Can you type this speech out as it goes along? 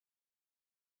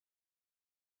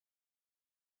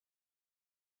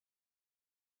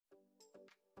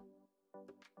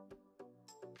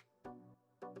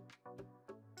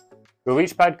The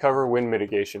Leach pad cover wind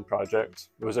mitigation project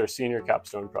was our senior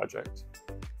capstone project.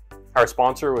 Our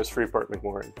sponsor was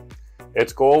Freeport-McMoRan.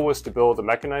 Its goal was to build a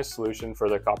mechanized solution for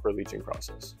the copper leaching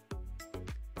process.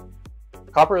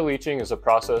 Copper leaching is a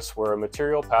process where a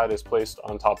material pad is placed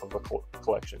on top of a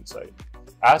collection site.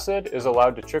 Acid is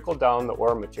allowed to trickle down the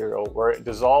ore material where it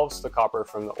dissolves the copper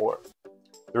from the ore.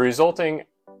 The resulting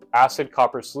acid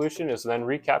copper solution is then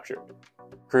recaptured,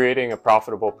 creating a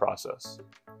profitable process.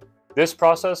 This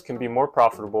process can be more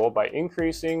profitable by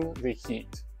increasing the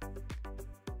heat.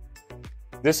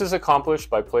 This is accomplished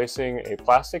by placing a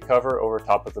plastic cover over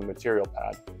top of the material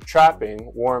pad,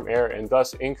 trapping warm air and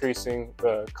thus increasing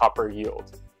the copper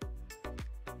yield.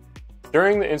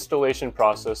 During the installation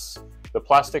process, the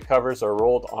plastic covers are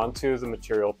rolled onto the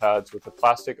material pads with a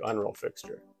plastic unroll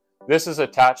fixture. This is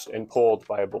attached and pulled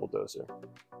by a bulldozer.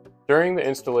 During the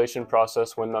installation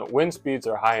process, when the wind speeds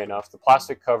are high enough, the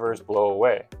plastic covers blow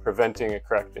away, preventing a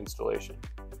correct installation.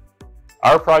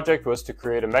 Our project was to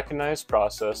create a mechanized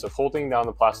process of holding down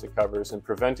the plastic covers and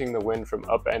preventing the wind from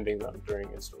upending them during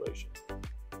installation.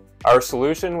 Our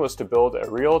solution was to build a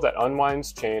reel that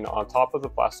unwinds chain on top of the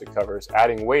plastic covers,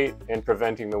 adding weight and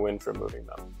preventing the wind from moving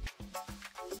them.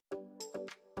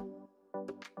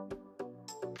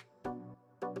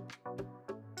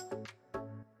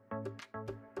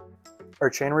 Our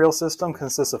chain reel system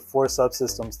consists of 4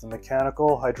 subsystems: the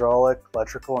mechanical, hydraulic,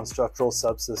 electrical, and structural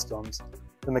subsystems.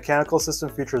 The mechanical system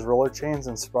features roller chains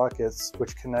and sprockets,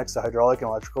 which connects the hydraulic and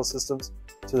electrical systems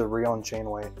to the reel and chain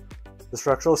weight. The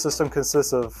structural system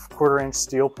consists of 1/4-inch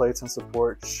steel plates and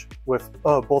supports with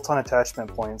bolt-on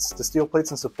attachment points. The steel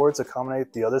plates and supports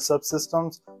accommodate the other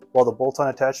subsystems, while the bolt-on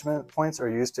attachment points are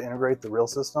used to integrate the reel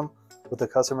system with the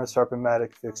customer's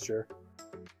sharp-o-matic fixture.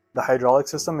 The hydraulic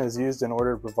system is used in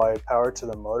order to provide power to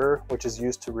the motor, which is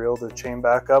used to reel the chain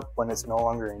back up when it's no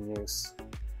longer in use.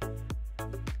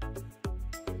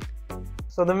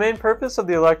 So the main purpose of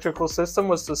the electrical system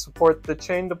was to support the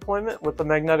chain deployment with the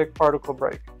magnetic particle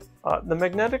brake. The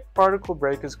magnetic particle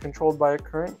brake is controlled by a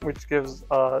current, which gives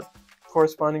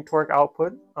corresponding torque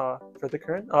output for the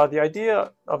current. The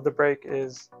idea of the brake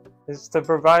is to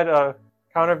provide a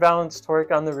counterbalance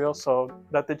torque on the reel so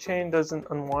that the chain doesn't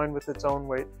unwind with its own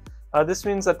weight. This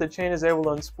means that the chain is able to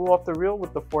unspool off the reel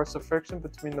with the force of friction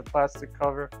between the plastic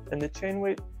cover and the chain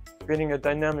weight, creating a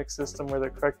dynamic system where the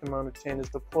correct amount of chain is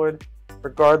deployed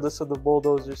regardless of the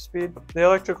bulldozer speed. The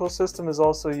electrical system is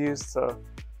also used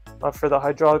for the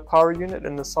hydraulic power unit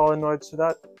and the solenoids for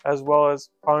that, as well as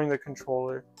powering the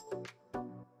controller.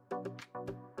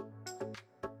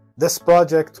 This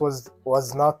project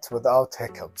was not without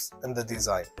hiccups in the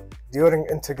design. During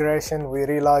integration, we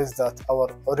realized that our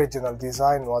original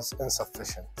design was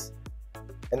insufficient.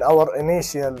 In our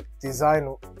initial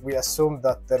design, we assumed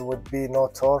that there would be no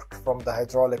torque from the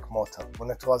hydraulic motor when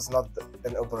it was not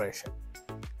in operation.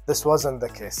 This wasn't the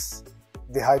case.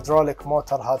 The hydraulic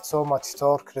motor had so much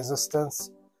torque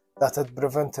resistance that it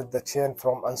prevented the chain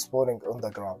from unspooling on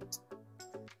the ground.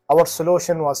 Our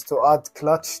solution was to add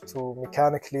clutch to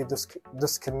mechanically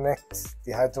disconnect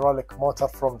the hydraulic motor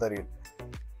from the reel.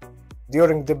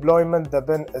 During deployment, the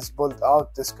pin is pulled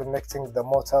out, disconnecting the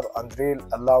motor and reel,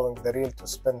 allowing the reel to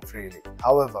spin freely.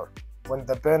 However, when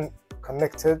the pin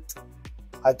connected,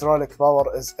 hydraulic power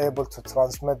is able to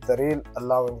transmit the reel,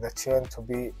 allowing the chain to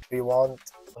be rewound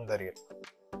on the reel.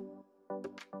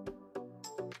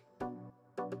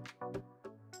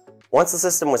 Once the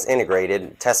system was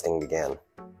integrated, testing began.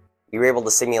 We were able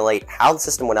to simulate how the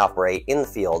system would operate in the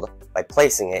field by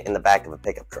placing it in the back of a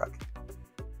pickup truck.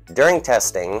 During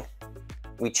testing,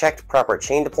 we checked proper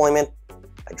chain deployment,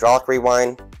 hydraulic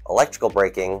rewind, electrical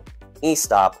braking,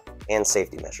 e-stop, and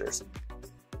safety measures.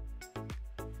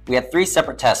 We had 3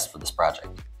 separate tests for this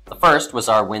project. The first was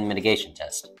our wind mitigation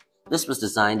test. This was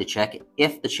designed to check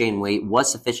if the chain weight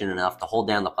was sufficient enough to hold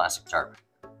down the plastic tarp.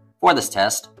 For this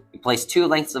test, we placed 2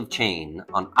 lengths of chain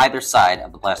on either side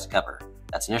of the plastic cover.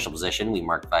 That's initial position we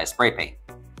marked by spray paint.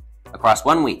 Across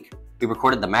 1 week, we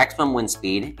recorded the maximum wind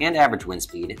speed and average wind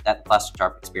speed that the plastic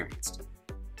tarp experienced.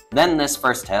 Then this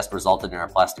first test resulted in our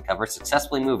plastic cover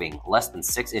successfully moving less than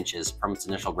 6 inches from its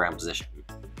initial ground position,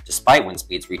 despite wind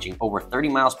speeds reaching over 30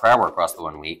 miles per hour across the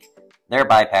 1 week,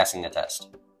 thereby passing the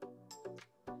test.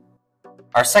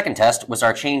 Our second test was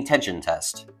our chain tension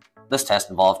test. This test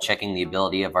involved checking the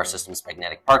ability of our system's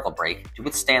magnetic particle brake to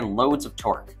withstand loads of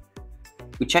torque.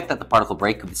 We checked that the particle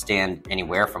brake could withstand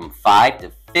anywhere from 5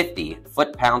 to 50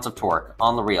 foot-pounds of torque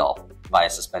on the reel via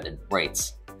suspended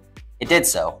weights. It did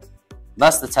so.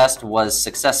 Thus, the test was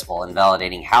successful in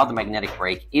validating how the magnetic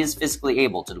brake is physically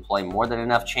able to deploy more than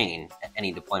enough chain at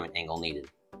any deployment angle needed.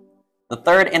 The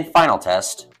third and final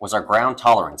test was our ground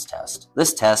tolerance test.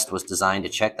 This test was designed to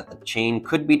check that the chain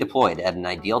could be deployed at an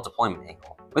ideal deployment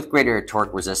angle. With greater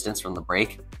torque resistance from the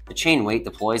brake, the chain weight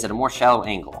deploys at a more shallow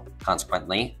angle.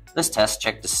 Consequently, this test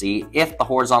checked to see if the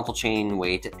horizontal chain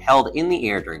weight held in the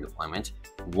air during deployment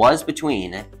was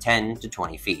between 10 to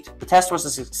 20 feet. The test was a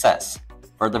success,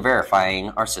 further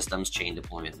verifying our system's chain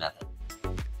deployment method.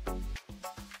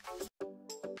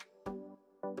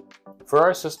 For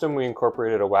our system, we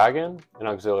incorporated a wagon and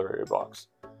auxiliary box.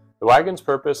 The wagon's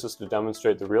purpose is to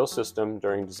demonstrate the real system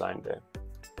during design day.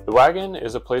 The wagon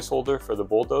is a placeholder for the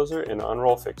bulldozer and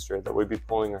unroll fixture that would be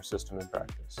pulling our system in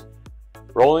practice.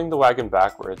 Rolling the wagon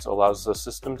backwards allows the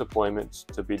system deployment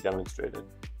to be demonstrated.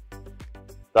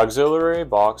 The auxiliary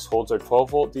box holds our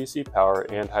 12-volt DC power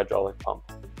and hydraulic pump.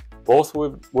 Both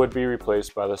would be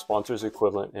replaced by the sponsor's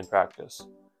equivalent in practice.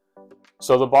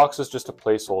 So the box is just a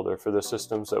placeholder for the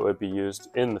systems that would be used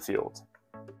in the field.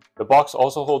 The box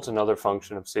also holds another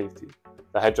function of safety.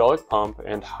 The hydraulic pump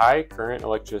and high current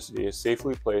electricity is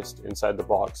safely placed inside the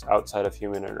box outside of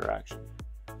human interaction.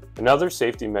 Another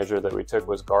safety measure that we took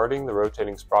was guarding the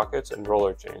rotating sprockets and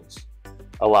roller chains,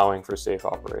 allowing for safe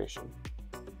operation.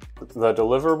 The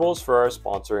deliverables for our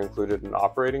sponsor included an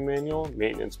operating manual,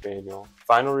 maintenance manual,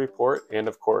 final report, and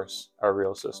of course, our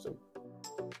real system.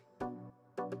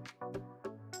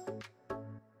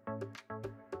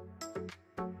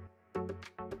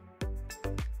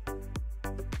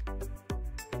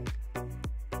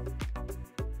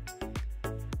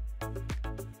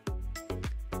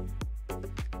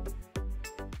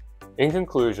 In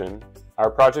conclusion, our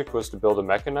project was to build a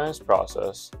mechanized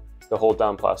process to hold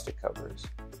down plastic covers.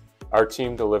 Our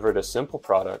team delivered a simple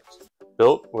product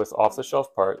built with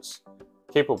off-the-shelf parts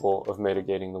capable of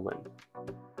mitigating the wind.